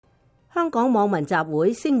香港網民集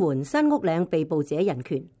會聲援新屋嶺被捕者人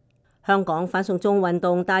權。香港反送中運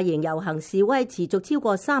動大型遊行示威持續超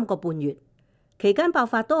過3個半月，期間爆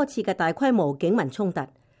發多次嘅大規模警民衝突。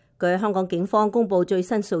據香港警方公佈最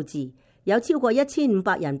新數字，有超過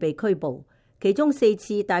1500人被拘捕，其中4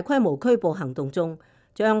次大規模拘捕行動中，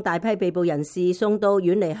將大批被捕人士送到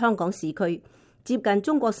遠離香港市區、接近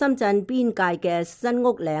中國深圳邊界嘅新屋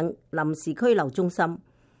嶺臨時拘留中心。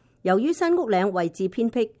由於新屋嶺位置偏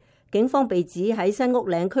僻，警方被指喺新屋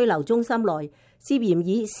嶺拘留中心內涉嫌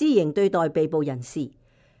以私刑對待被捕人士。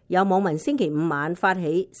有網民星期五晚發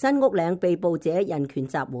起新屋嶺被捕者人權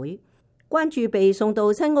集會，關注被送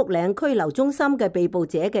到新屋嶺拘留中心嘅被捕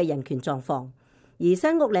者嘅人權狀況。而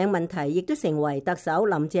新屋嶺問題亦都成為特首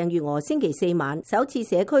林鄭月娥星期4晚首次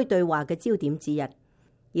社區對話嘅焦點之一。而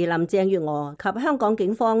林鄭月娥及香港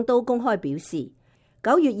警方都公開表示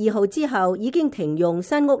，9月2號之後已經停用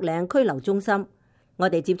新屋嶺拘留中心。我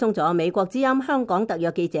哋接通咗美國之音香港特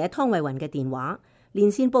約記者湯慧雲嘅電話，連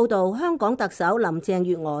線報道香港特首林鄭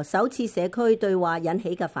月娥首次社區對話引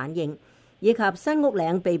起嘅反應，以及新屋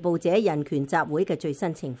嶺被捕者人權集會嘅最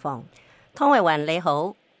新情況。湯慧雲你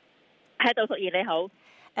好。係，杜淑儀你好。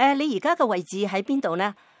你而家嘅位置喺邊度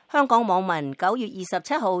呢？香港網民9月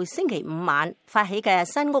27號星期五晚發起嘅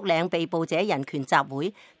新屋嶺被捕者人權集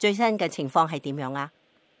會，最新嘅情況係點樣啊？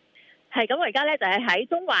係咁，我而家咧就係喺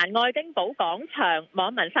中環愛丁堡廣場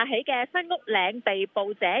網民發起嘅新屋嶺被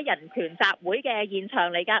捕者人權集會嘅現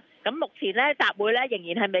場嚟㗎。咁目前咧集會咧仍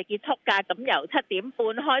然係未結束㗎。咁由7點半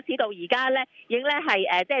開始到而家咧，已經咧係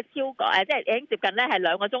即係超過即係已經接近咧係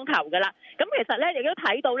2個鐘頭㗎啦。咁其實咧亦都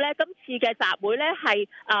睇到咧，今次嘅集會咧係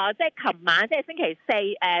即係琴晚即係星期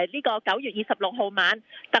4呢個9月26號晚，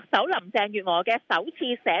特首林鄭月娥嘅首次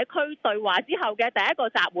社區對話之後嘅第一個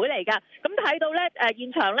集會嚟㗎。咁睇到咧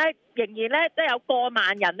現場咧，仍然咧都有過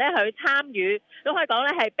萬人咧去參與，都可以講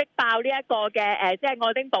咧係逼爆呢一個嘅即係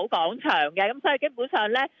愛丁堡廣場嘅。咁所以基本上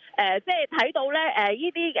咧即係睇到咧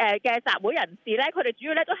呢啲嘅集會人士咧，佢哋主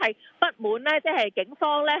要咧都係不滿咧，即係警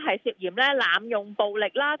方咧係涉嫌咧濫用暴力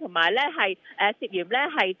啦，同埋咧係涉嫌咧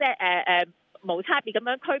係即係無差別咁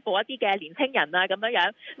樣拘捕一啲嘅年輕人啊咁樣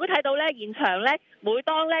樣。會睇到咧現場咧，每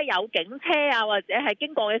當咧有警車啊或者係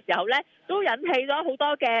經過嘅時候咧，都引起咗好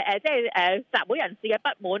多嘅即係集會人士嘅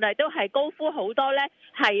不滿啊，都係高呼好多咧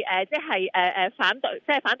係即係反對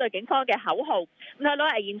即係反對警方嘅口號。咁睇到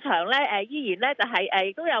現場咧依然咧就係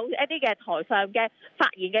亦都有一啲嘅台上嘅發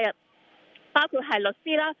言嘅人，包括係律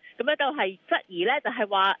師啦，咁咧都係質疑咧就係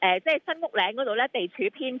話即係新屋嶺嗰度咧地處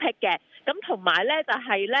偏僻嘅，咁同埋咧就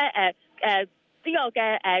係咧呢個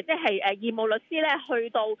嘅即係義務律師咧，去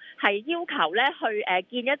到係要求咧去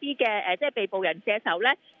見一啲嘅即係被捕人士嘅時候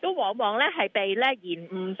咧，都往往咧係被咧延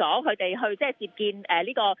誤咗佢哋去即係接見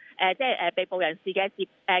呢個即係被捕人士嘅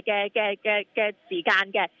嘅時間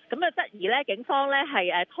嘅。咁啊質疑咧警方咧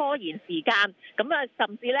係拖延時間，咁啊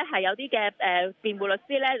甚至咧係有啲嘅辯護律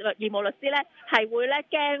師咧、義務律師咧係會咧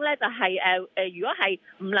驚咧就係如果係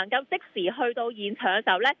唔能夠即時去到現場嘅時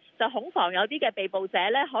候咧，就恐防有啲嘅被捕者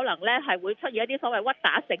咧可能咧係會出現一啲所謂屈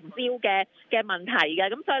打成招嘅問題嘅。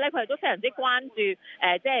咁所以咧佢哋都非常之關注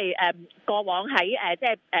即係過往喺即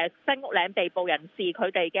係新屋嶺被捕人士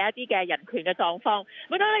佢哋嘅一啲嘅人權嘅狀況。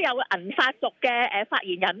咁咧有銀髮族嘅發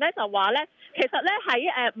言人咧就話咧，其實咧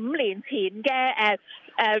喺5年前嘅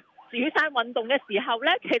雨傘運動嘅時候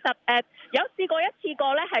咧，其實有試過一次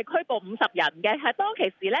過咧係拘捕50人嘅，係當其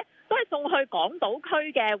時咧都係送去港島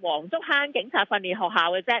區嘅黃竹坑警察訓練學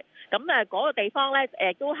校嘅啫。咁嗰個地方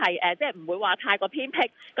咧都係即係唔會話太過偏僻。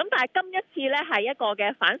咁但係今一次咧係一個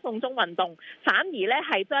嘅反送中運動，反而咧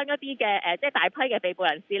係將一啲嘅即係大批嘅被捕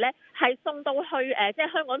人士咧係送到去即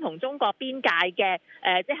係香港同中國邊界嘅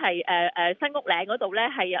即係新屋嶺嗰度咧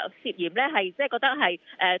係有涉嫌咧係即係覺得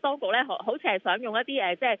係當局咧好似係想用一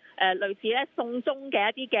啲即係類似咧送中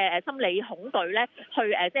嘅一啲嘅心理恐懼咧去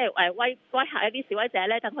即係威嚇一啲示威者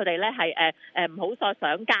咧，等佢哋咧係唔好再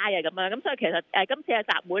上街啊咁樣。咁所以其實今次嘅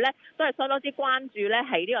集會咧都係相當之關注咧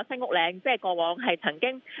係呢個新屋嶺，即係過往係曾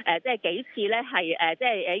經即係幾次咧係即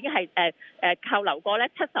係已經係扣留過咧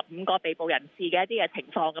75個被捕人士嘅一啲嘅情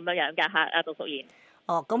況咁樣樣㗎嚇。阿杜淑賢。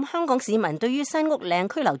咁香港市民對於新屋嶺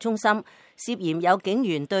拘留中心涉嫌有警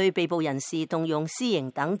員對被捕人士動用私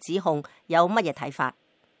刑等指控有乜嘢睇法？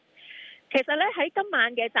其實咧喺今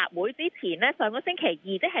晚嘅集會之前呢，上個星期二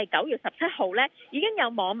即係9月17號呢，已經有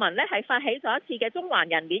網民呢係發起咗一次嘅中環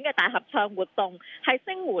人鏈嘅大合唱活動，係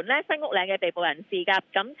聲援呢新屋嶺嘅被捕人士㗎。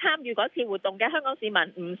咁參與嗰次活動嘅香港市民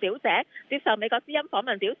吳小姐接受美國之音訪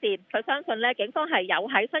問表示，佢相信呢警方係有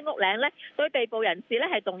喺新屋嶺呢對被捕人士呢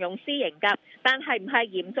係動用私刑㗎，但係唔係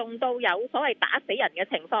嚴重到有所謂打死人嘅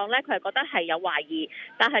情況呢，佢係覺得係有懷疑，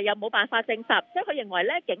但係又冇辦法證實，所以佢認為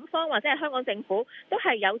呢警方或者係香港政府都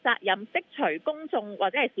係有責任釋除公眾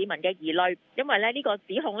或者係市民嘅疑慮，因為呢個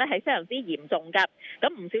指控呢係非常之嚴重㗎。咁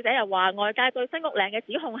吳小姐又話，外界對新屋嶺嘅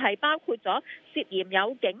指控係包括咗涉嫌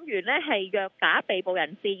有警員呢係虐打被捕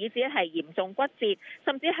人士，以至係嚴重骨折，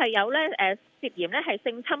甚至係有呢涉嫌呢係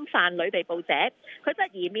性侵犯女被捕者。佢質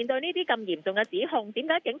疑面對呢啲咁嚴重嘅指控，點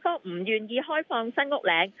解警方唔願意開放新屋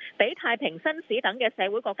嶺俾太平紳士等嘅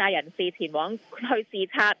社會各界人士前往去視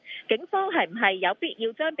察？警方係唔係有必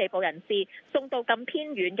要將被捕人士送到咁偏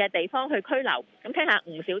遠嘅地方去拘留？咁聽下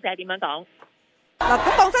吳小姐點樣講。嗱，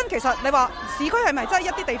咁講真，其實你話市區係咪真係一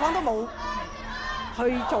啲地方都冇去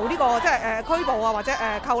做呢個即係拘捕啊或者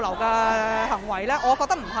扣留嘅行為咧？我覺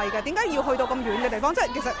得唔係嘅。點解要去到咁遠嘅地方？即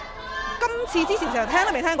係其實今次之前成日聽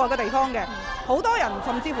都未聽過嘅地方嘅，好多人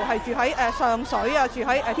甚至乎係住喺上水啊，住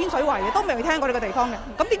喺天水圍嘅，都未聽過呢個地方嘅。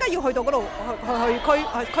咁點解要去到嗰度去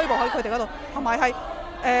拘捕喺佢哋嗰度？同埋係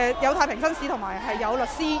有太平紳士同埋係有律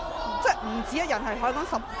師，即係唔止一人，係可以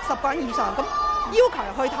講十個人以上。咁要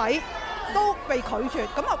求去睇都被拒絕，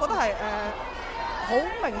咁我覺得係好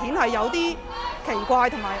明顯係有啲奇怪，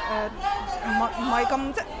同埋唔係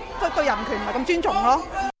咁即係對人權唔係咁尊重咯。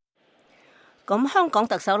咁香港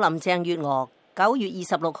特首林鄭月娥9月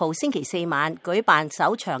26號星期四晚舉辦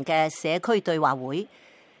首場嘅社區對話會，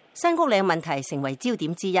新屋嶺問題成為焦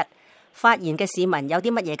點之一。發言嘅市民有啲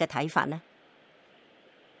乜嘢嘅睇法呢？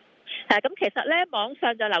咁其實咧，網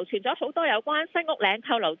上就流傳咗好多有關新屋嶺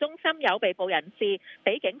扣留中心有被捕人士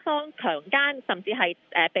俾警方強姦，甚至係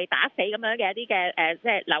被打死咁樣嘅一啲嘅即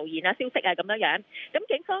係留言啊、消息啊咁樣樣。咁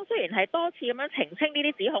警方雖然係多次咁樣澄清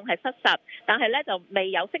呢啲指控係失實，但係咧就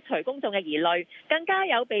未有釋除公眾嘅疑慮。更加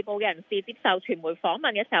有被捕嘅人士接受傳媒訪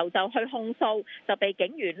問嘅時候就去控訴，就被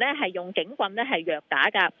警員呢係用警棍呢係虐打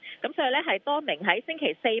㗎。咁所以呢，係多名喺星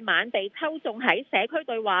期四晚被抽中喺社區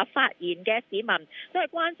對話發言嘅市民都係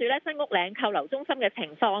關注呢新屋嶺扣留中心嘅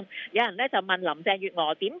情況。有人呢就問林鄭月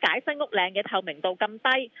娥點解新屋嶺嘅透明度咁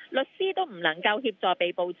低，律師都唔能夠協助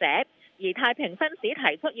被捕者，而太平紳士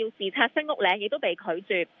提出要視察新屋嶺亦都被拒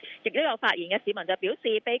絕。亦都有發言嘅市民就表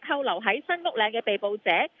示，被扣留喺新屋嶺嘅被捕者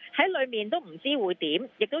喺裏面都唔知會點。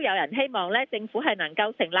亦都有人希望呢政府係能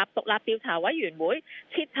夠成立獨立調查委員會，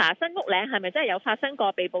徹查新屋嶺係咪真係有發生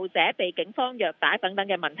過被捕者被警方虐打等等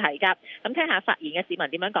嘅問題㗎。咁聽下發言嘅市民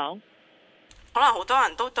點樣講。可能好多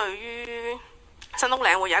人都對於新屋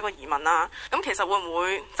嶺會有一個疑問啦。咁其實會唔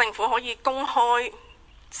會政府可以公開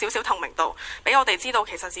少少透明度，俾我哋知道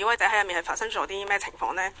其實示威者喺入面係發生咗啲咩情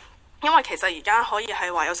況呢？因為其實而家可以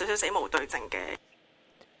係話有少少死無對證嘅。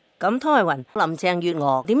咁湯慧雲，林鄭月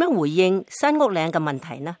娥點樣回應新屋嶺嘅問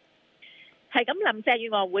題呢？係咁，林鄭月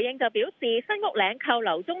娥回應就表示，新屋嶺扣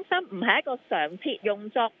留中心唔係一個常設用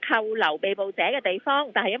作扣留被捕者嘅地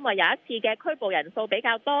方，但係因為有一次嘅拘捕人數比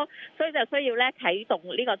較多，所以就需要啟動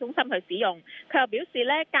呢個中心去使用。佢又表示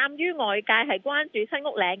鑑於外界係關注新屋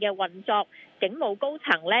嶺嘅運作，警務高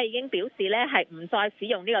層已經表示係唔再使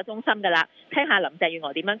用呢個中心㗎啦。聽下林鄭月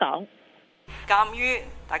娥點樣講。鑑於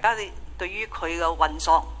大家對於佢嘅運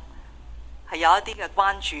作係有一啲嘅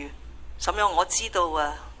關注，咁樣我知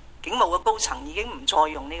道警務嘅高層已經唔再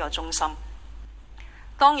用呢個中心。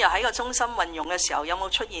當日喺個中心運用嘅時候，有冇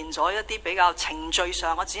出現咗一啲比較程序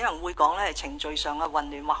上，我只能會講係程序上嘅混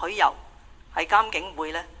亂，或許有。係監警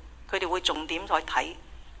會呢，佢哋會重點再睇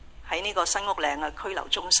喺呢個新屋嶺嘅拘留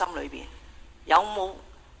中心裏邊，有冇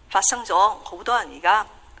發生咗好多人而家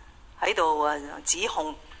喺度指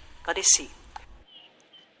控嗰啲事。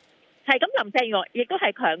係咁，林鄭月娥亦都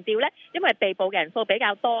係強調因為被捕嘅人數比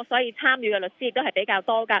較多，所以參與嘅律師亦都係比較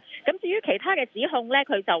多㗎。咁至於其他嘅指控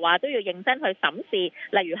佢就話都要認真去審視，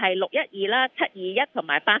例如係612啦、721同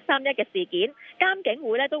埋831嘅事件，監警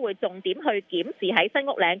會都會重點去檢視喺新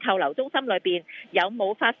屋嶺扣留中心裏邊有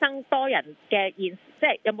冇發生多人嘅即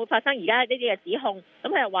係有冇發生而家呢啲嘅指控。咁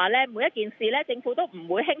佢又話每一件事政府都唔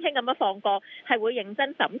會輕輕咁樣放過，係會認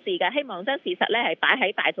真審視嘅，希望將事實係擺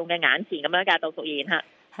喺大眾嘅眼前咁樣㗎。杜淑燕嚇。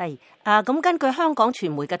係咁根據香港傳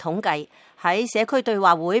媒嘅統計，喺社區對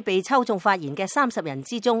話會被抽中發言嘅30人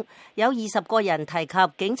之中，有20個人提及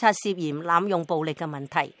警察涉嫌濫用暴力嘅問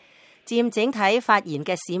題，佔整體發言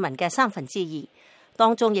嘅市民嘅2/3。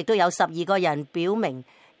當中亦都有12個人表明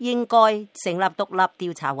應該成立獨立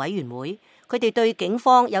調查委員會。佢哋對警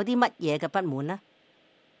方有啲乜嘢嘅不滿呢？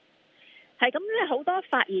係咁咧，好多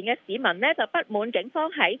發言嘅市民呢就不滿警方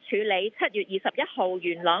喺處理7月21號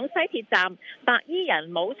元朗西鐵站白衣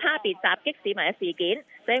人冇差別襲擊市民嘅事件，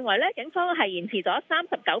就認為咧警方係延遲咗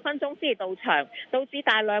39分鐘先至到場，導致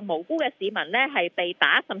大量無辜嘅市民呢係被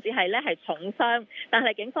打，甚至係咧係重傷。但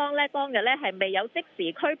係警方咧當日咧係未有即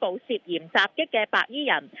時拘捕涉嫌襲擊嘅白衣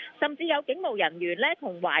人，甚至有警務人員咧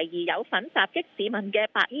同懷疑有份襲擊市民嘅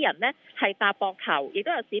白衣人呢係搭膊頭，亦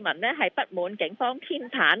都有市民呢係不滿警方偏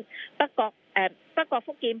袒北角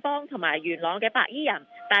福建幫同埋元朗嘅白衣人，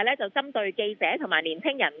但係咧就針對記者同埋年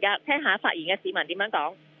輕人㗎，聽下發言嘅市民點樣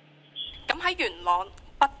講。咁喺元朗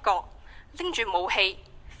北角拎住武器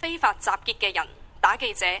非法襲擊嘅人打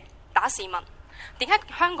記者打市民，點解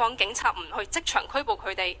香港警察唔去即場拘捕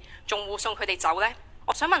佢哋，仲護送佢哋走呢？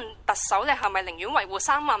我想問特首，你係咪寧願維護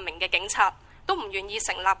3萬名嘅警察，都唔願意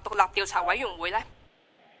成立獨立調查委員會呢？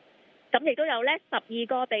咁亦都有呢12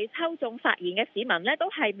個被抽中發言嘅市民呢，都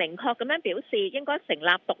係明確咁樣表示應該成立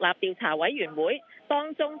獨立調查委員會。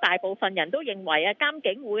當中大部分人都認為監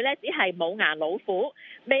警會呢只係冇牙老虎，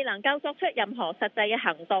未能夠作出任何實際嘅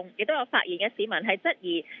行動。亦都有發言嘅市民係質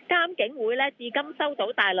疑監警會呢至今收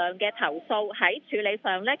到大量嘅投訴，喺處理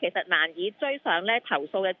上呢其實難以追上呢投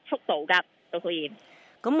訴嘅速度㗎。杜素妍，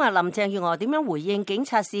咁林鄭月娥點樣回應警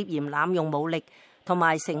察涉嫌濫用武力同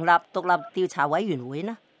埋成立獨立調查委員會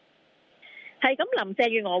呢？係咁，林鄭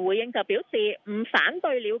月娥回應就表示唔反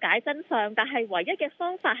對了解真相，但係唯一嘅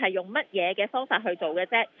方法係用乜嘢嘅方法去做嘅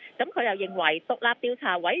啫。咁佢又認為獨立調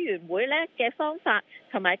查委員會呢嘅方法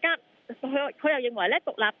同埋佢又認為咧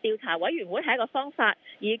獨立調查委員會係一個方法，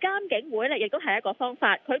而監警會咧亦都係一個方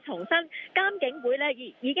法。佢重申監警會咧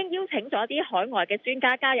已經邀請咗啲海外嘅專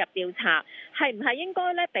家加入調查，係唔係應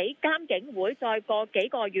該咧俾監警會再過幾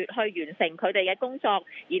個月去完成佢哋嘅工作，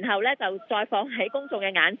然後咧就再放喺公眾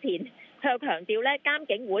嘅眼前。佢又強調咧，監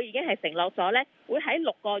警會已經係承諾咗咧，會喺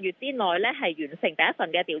6個月之內咧係完成第一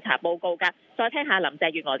份嘅調查報告㗎。再聽下林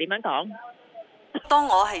鄭月娥點樣講。當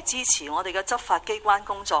我係支持我哋嘅執法機關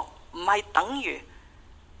工作，唔係等於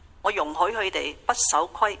我容許佢哋不守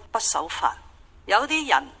規、不守法。有啲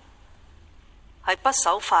人係不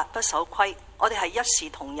守法、不守規，我哋係一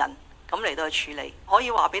視同仁咁嚟到去處理。可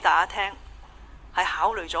以話俾大家聽，係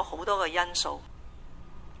考慮咗好多嘅因素。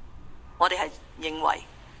我哋係認為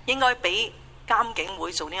應該俾監警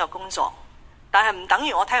會做呢個工作，但係唔等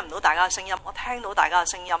於我聽唔到大家嘅聲音，我聽到大家嘅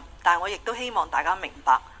聲音，但係我亦都希望大家明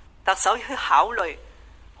白，特首要考慮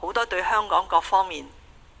好多對香港各方面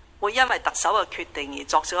會因為特首嘅決定而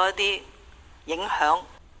作咗一啲影響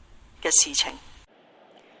嘅事情。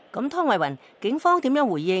咁湯慧雲，警方點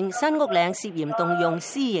樣回應新屋嶺涉嫌動用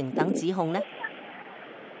私刑等指控呢？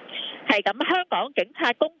係咁，香港警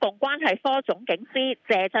察公共關係科總警司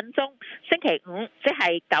謝振中星期五，即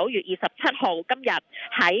係9月27號今日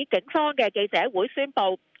喺警方嘅記者會宣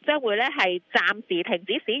布，將會咧係暫時停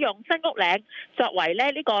止使用新屋嶺作為咧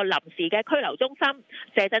呢個臨時嘅拘留中心。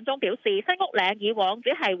謝振中表示，新屋嶺以往只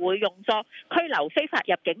係會用作拘留非法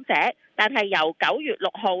入境者，但係由9月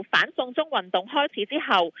6號反送中運動開始之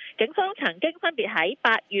後，警方曾經分別喺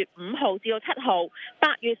8月5號至到7號、8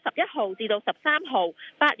月11號至到13號、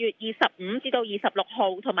8月25至到26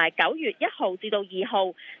號同埋9月1號至到2號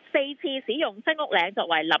4次使用新屋嶺作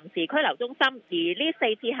為臨時拘留中心。而呢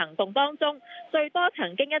4次行動當中，最多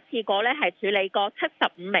曾經一次過咧係處理過75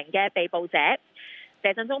名嘅被捕者。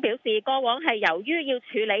謝振中表示，過往係由於要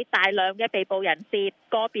處理大量嘅被捕人士，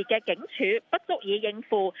個別嘅警署不足以應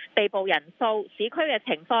付被捕人數，市區嘅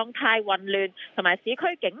情況太混亂，同埋市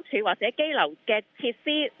區警署或者羈留嘅設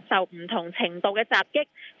施受唔同程度嘅襲擊，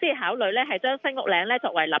先考慮咧係將新屋嶺咧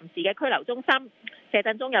作為臨時嘅拘留中心。謝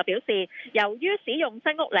振中又表示，由於使用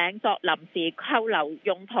新屋嶺作臨時扣留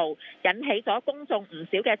用途，引起咗公眾唔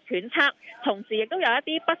少嘅揣測，同時亦都有一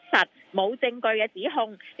啲不實冇證據嘅指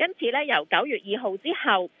控，因此咧由9月2號之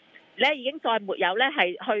後咧已經再沒有咧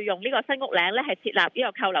係去用呢個新屋嶺咧係設立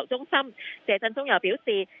呢個扣留中心。謝振中又表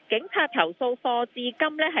示，警察投訴課至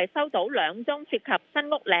今咧係收到2宗涉及新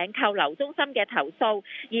屋嶺扣留中心嘅投訴，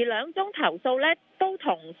而2宗投訴咧都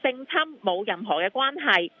同性侵冇任何嘅關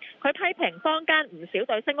係。佢批評坊間唔少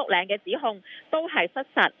對新屋嶺嘅指控都係失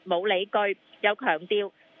實冇理據，又強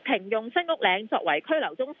調停用新屋嶺作為拘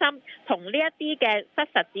留中心同呢一啲嘅失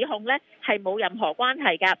實指控咧係冇任何關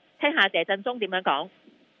係㗎。聽下謝振中點樣講。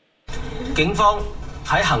警方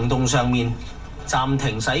喺行動上面暫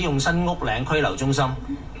停使用新屋嶺拘留中心，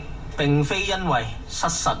並非因為失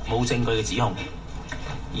實冇證據嘅指控，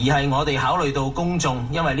而係我哋考慮到公眾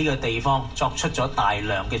因為呢個地方作出咗大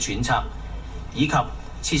量嘅揣測，以及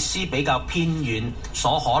設施比較偏遠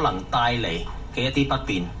所可能帶嚟嘅一啲不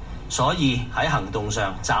便，所以喺行動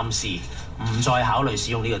上暫時唔再考慮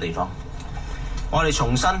使用呢個地方。我哋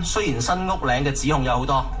重申，雖然新屋嶺嘅指控有好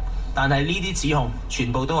多，但係呢啲指控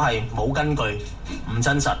全部都係冇根據、唔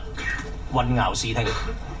真實、混淆視聽。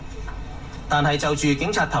但係就住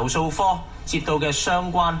警察投訴科接到嘅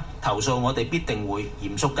相關投訴，我哋必定會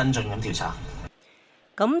嚴肅跟進咁調查。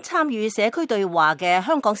咁參與社區對話嘅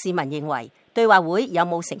香港市民認為，對話會有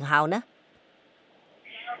冇成效呢？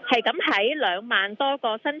係咁，喺2萬多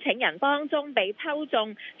個申請人當中被抽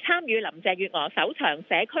中參與林鄭月娥首場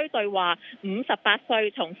社區對話58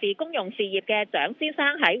歲從事公用事業嘅蔣先生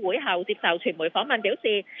喺會後接受傳媒訪問表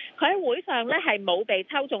示，佢喺會上呢係冇被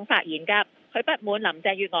抽中發言㗎。佢不滿林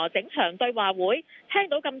鄭月娥整場對話會聽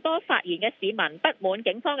到咁多發言嘅市民不滿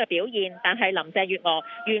警方嘅表現，但係林鄭月娥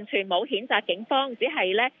完全冇譴責警方，只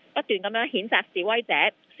係呢不斷咁樣譴責示威者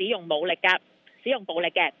使用暴力嘅。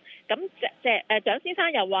咁蔣先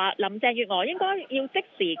生又話，林鄭月娥應該要即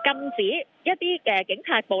時禁止一啲嘅警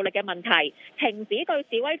察暴力嘅問題，停止對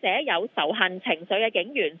示威者有仇恨情緒嘅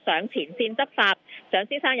警員上前線執法。蔣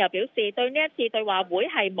先生又表示，對呢一次對話會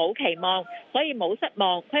係冇期望，所以冇失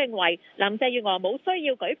望。佢認為林鄭月娥冇需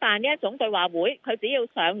要舉辦呢一種對話會，佢只要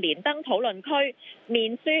上連登討論區、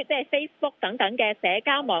面書即係 Facebook 等等嘅社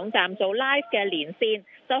交網站做 live 嘅連線，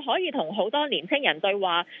就可以同好多年輕人對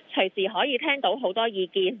話，隨時可以聽到好多意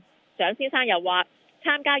見。蔣先生又話，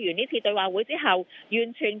參加完呢次對話會之後，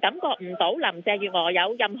完全感覺唔到林鄭月娥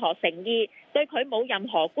有任何誠意，對佢冇任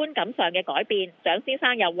何觀感上嘅改變。蔣先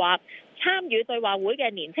生又話，參與對話會嘅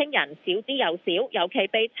年輕人少之又少，尤其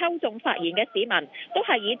被抽中發言嘅市民都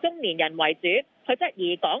係以中年人為主。佢質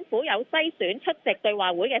疑港府有篩選出席對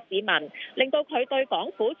話會嘅市民，令到佢對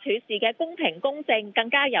港府處事嘅公平公正更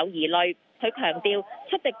加有疑慮。佢強調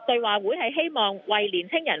出席對話會係希望為年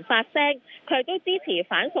輕人發聲，佢亦都支持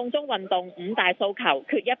反送中運動5大訴求，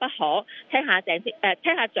缺一不可。聽下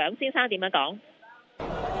蔣先生點樣講。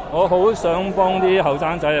我好想幫啲後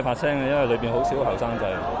生仔去發聲嘅，因為裏邊好少後生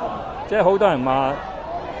仔，即係好多人話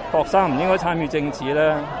學生唔應該參與政治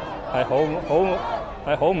咧，係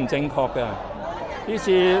好唔正確嘅。呢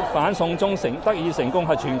次反送中得以成功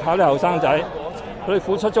係全靠啲後生仔，佢哋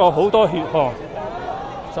付出咗好多血汗，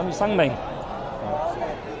甚至生命。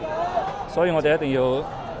所以我哋一定要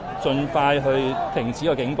盡快去停止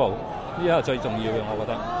個警暴，呢個係最重要嘅。我覺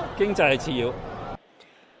得經濟係次要。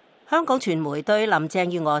香港傳媒對林鄭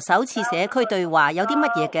月娥首次社區對話有啲乜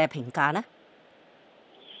嘢嘅評價呢？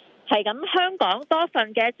係咁，香港多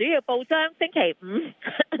份嘅主要報章星期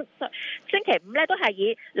五咧都係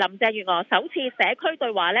以林鄭月娥首次社區對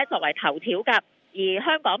話咧作為頭條㗎，而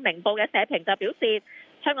香港明報嘅社評就表示，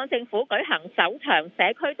香港政府舉行首場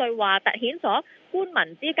社區對話，凸顯咗官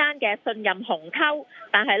民之間嘅信任鴻溝，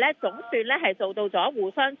但係咧總算咧係做到咗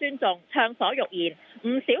互相尊重、暢所欲言。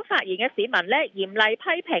唔少發言嘅市民咧嚴厲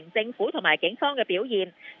批評政府同埋警方嘅表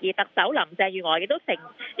現，而特首林鄭月娥亦都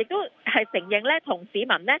係承認咧同市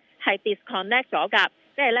民咧係 disconnect 咗㗎，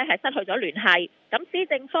即係咧係失去咗聯繫。咁施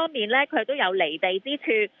政方面咧，佢都有離地之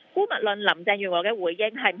處。姑勿論林鄭月娥嘅回應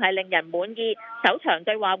係唔係令人滿意，首場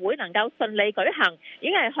對話會能夠順利舉行，已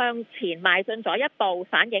經係向前邁進咗一步，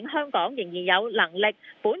反映香港仍然有能力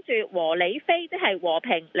本住和理非，即係和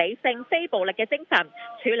平、理性、非暴力嘅精神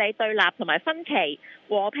處理對立同埋分歧。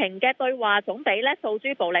和平嘅對話總比咧訴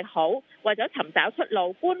諸暴力好。為咗尋找出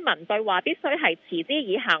路，官民對話必須係持之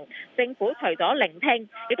以恆。政府除咗聆聽，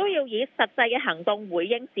亦都要以實際嘅行動回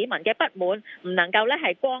應市民嘅不滿，唔能夠咧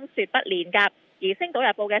係光說不練㗎。而《星島日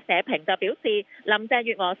報》嘅社評就表示，林鄭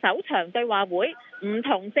月娥首場對話會，唔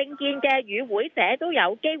同政見嘅與會者都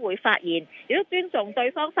有機會發言，亦都尊重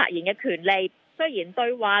對方發言嘅權利。雖然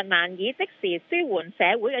對話難以即時舒緩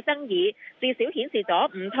社會嘅爭議，至少顯示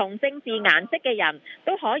咗唔同政治顏色嘅人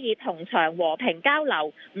都可以同場和平交流，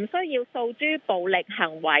唔需要訴諸暴力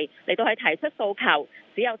行為嚟到去提出訴求。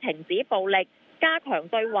只有停止暴力，加強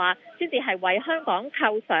對話，先至係為香港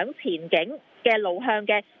構想前景嘅路向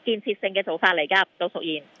嘅建設性嘅做法嚟㗎。杜淑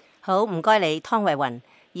賢，好，唔該你，湯慧雲。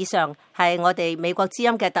以上係我哋美國之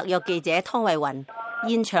音嘅特約記者湯慧雲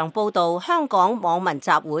現場報道香港網民集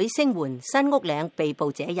會聲援新屋嶺被捕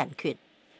者人權。